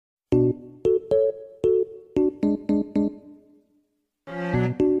Today,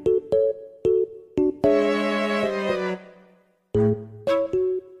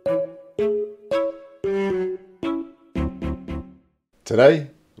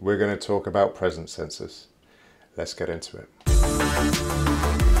 we're going to talk about presence sensors. Let's get into it.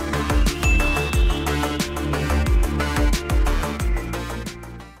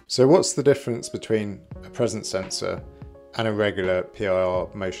 So what's the difference between a presence sensor and a regular PIR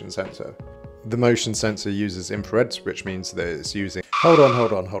motion sensor? The motion sensor uses infrared, which means that it's using... Hold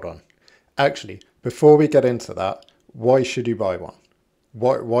on. Actually, before we get into that, why should you buy one?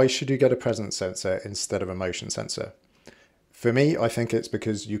 Why should you get a presence sensor instead of a motion sensor? For me, I think it's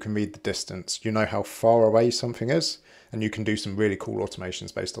because you can read the distance. You know how far away something is, and you can do some really cool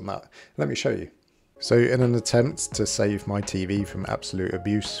automations based on that. Let me show you. So in an attempt to save my TV from absolute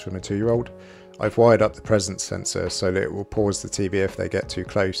abuse from a 2-year-old, I've wired up the presence sensor so that it will pause the TV if they get too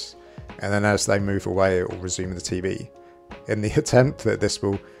close, and then as they move away, it will resume the TV. In the attempt that this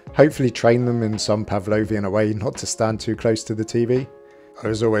will hopefully train them in some Pavlovian way not to stand too close to the TV. I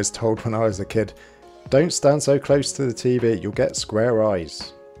was always told when I was a kid, don't stand so close to the TV, you'll get square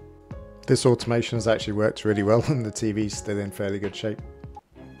eyes. This automation has actually worked really well and the TV's still in fairly good shape.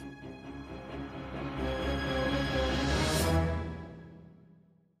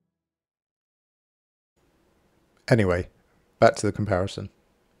 Anyway, back to the comparison.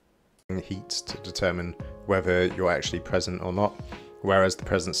 Heat to determine whether you're actually present or not, whereas the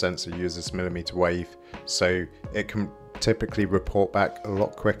presence sensor uses millimeter wave, so it can typically report back a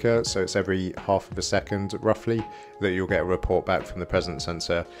lot quicker, so it's every half of a second roughly that you'll get a report back from the presence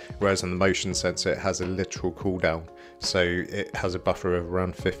sensor, whereas on the motion sensor it has a literal cooldown, so it has a buffer of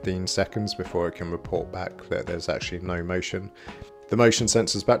around 15 seconds before it can report back that there's actually no motion. The motion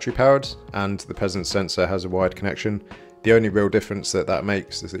sensor is battery powered and the presence sensor has a wired connection. The only real difference that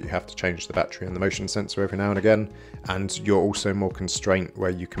makes is that you have to change the battery in the motion sensor every now and again, and you're also more constrained where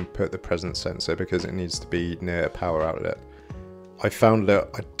you can put the presence sensor because it needs to be near a power outlet. I found that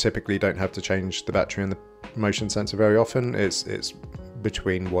I typically don't have to change the battery in the motion sensor very often. It's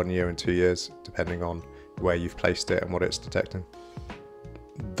between 1 year and 2 years depending on where you've placed it and what it's detecting.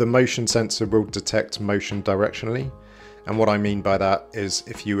 The motion sensor will detect motion directionally, and what I mean by that is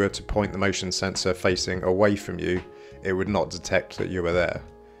if you were to point the motion sensor facing away from you, it would not detect that you were there.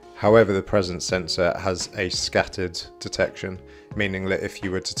 However, the presence sensor has a scattered detection, meaning that if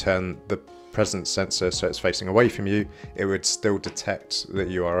you were to turn the presence sensor so it's facing away from you, it would still detect that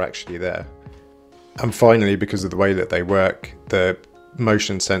you are actually there. And finally, because of the way that they work, the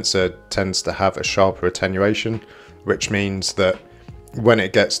motion sensor tends to have a sharper attenuation, which means that when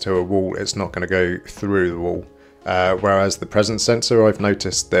it gets to a wall, it's not going to go through the wall. Whereas the presence sensor, I've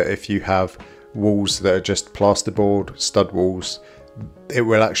noticed that if you have walls that are just plasterboard, stud walls, it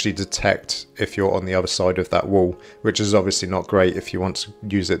will actually detect if you're on the other side of that wall, which is obviously not great if you want to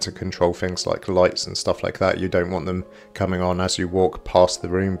use it to control things like lights and stuff like that. You don't want them coming on as you walk past the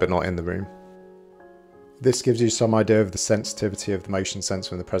room but not in the room. This gives you some idea of the sensitivity of the motion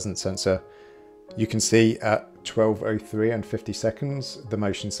sensor and the presence sensor. You can see at 12:03 and 50 seconds the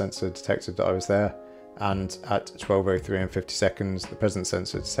motion sensor detected that I was there, and at 12:03 and 50 seconds the presence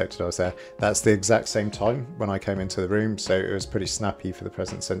sensor detected I was there. That's the exact same time when I came into the room, so it was pretty snappy for the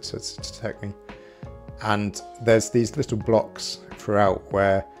presence sensor to detect me. And there's these little blocks throughout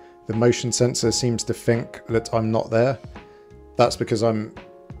where the motion sensor seems to think that I'm not there. That's because I'm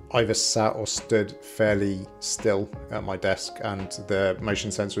either sat or stood fairly still at my desk, and the motion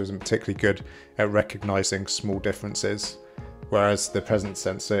sensor isn't particularly good at recognizing small differences. Whereas the presence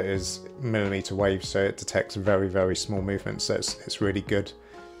sensor is millimeter wave, so it detects very, very small movements. So it's really good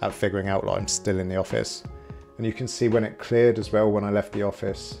at figuring out that I'm still in the office. And you can see when it cleared as well, when I left the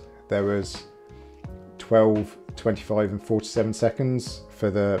office, there was 12, 25 and 47 seconds for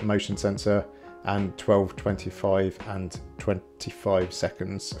the motion sensor, and 12, 25 and 25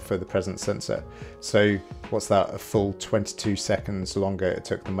 seconds for the presence sensor. So what's that, a full 22 seconds longer it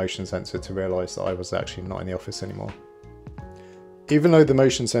took the motion sensor to realize that I was actually not in the office anymore. Even though the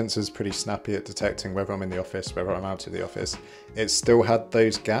motion sensor is pretty snappy at detecting whether I'm in the office, whether I'm out of the office, it still had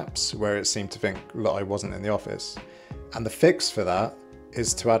those gaps where it seemed to think that I wasn't in the office. And the fix for that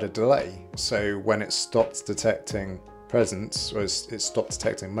is to add a delay. So when it stopped detecting presence, or it stopped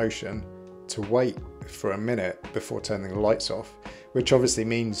detecting motion, to wait for a minute before turning the lights off, which obviously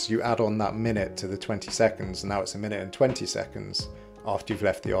means you add on that minute to the 20 seconds, and now it's a minute and 20 seconds after you've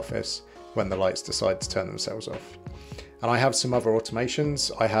left the office when the lights decide to turn themselves off. And I have some other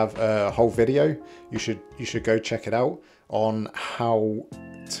automations. I have a whole video, you should go check it out, on how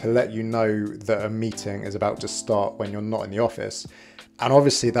to let you know that a meeting is about to start when you're not in the office. And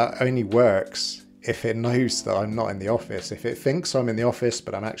obviously that only works if it knows that I'm not in the office. If it thinks I'm in the office,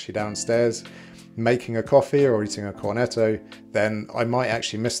 but I'm actually downstairs making a coffee or eating a cornetto, then I might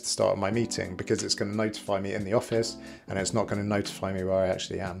actually miss the start of my meeting because it's going to notify me in the office and it's not going to notify me where I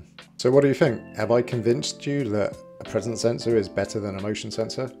actually am. So what do you think? Have I convinced you that a presence sensor is better than a motion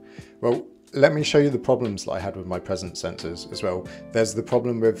sensor? Well, let me show you the problems that I had with my presence sensors as well. There's the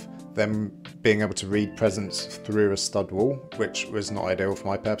problem with them being able to read presence through a stud wall, which was not ideal for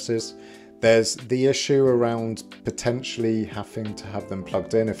my purposes. There's the issue around potentially having to have them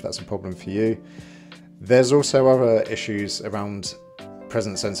plugged in if that's a problem for you. There's also other issues around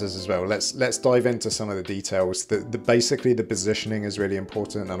presence sensors as well. Let's dive into some of the details. Basically the positioning is really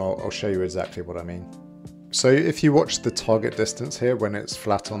important, and I'll show you exactly what I mean. So if you watch the target distance here when it's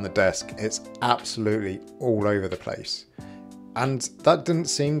flat on the desk, it's absolutely all over the place. And that didn't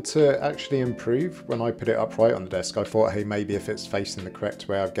seem to actually improve when I put it upright on the desk. I thought, hey, maybe if it's facing the correct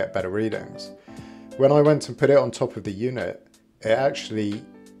way, I'd get better readings. When I went and put it on top of the unit, it actually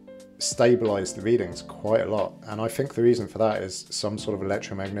stabilized the readings quite a lot. And I think the reason for that is some sort of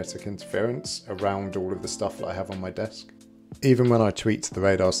electromagnetic interference around all of the stuff that I have on my desk. Even when I tweaked the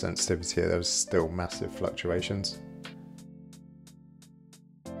radar sensitivity, there was still massive fluctuations.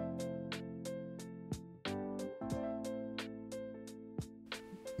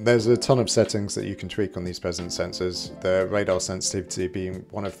 There's a ton of settings that you can tweak on these presence sensors, the radar sensitivity being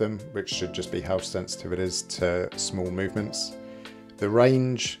one of them, which should just be how sensitive it is to small movements. The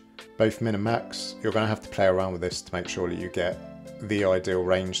range, both min and max, you're going to have to play around with this to make sure that you get the ideal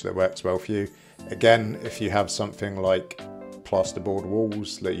range that works well for you. Again, if you have something like plasterboard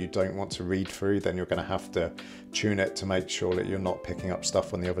walls that you don't want to read through, then you're going to have to tune it to make sure that you're not picking up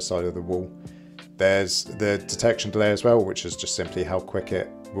stuff on the other side of the wall. There's the detection delay as well, which is just simply how quick it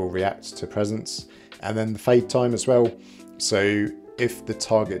will react to presence, and then the fade time as well. So if the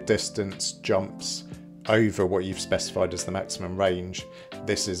target distance jumps over what you've specified as the maximum range,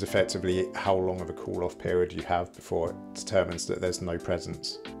 this is effectively how long of a cool off period you have before it determines that there's no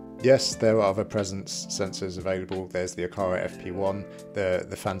presence. Yes, there are other presence sensors available. There's the Aqara FP1,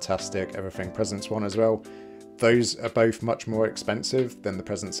 the fantastic Everything Presence one as well. Those are both much more expensive than the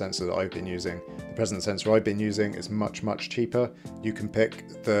presence sensor that I've been using. The presence sensor I've been using is much, much cheaper. You can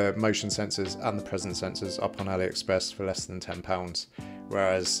pick the motion sensors and the presence sensors up on AliExpress for less than £10,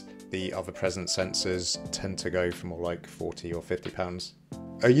 whereas the other presence sensors tend to go for more like £40 or £50.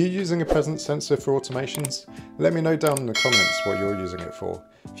 Are you using a presence sensor for automations? Let me know down in the comments what you're using it for.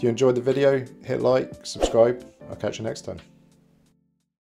 If you enjoyed the video, hit like, subscribe. I'll catch you next time.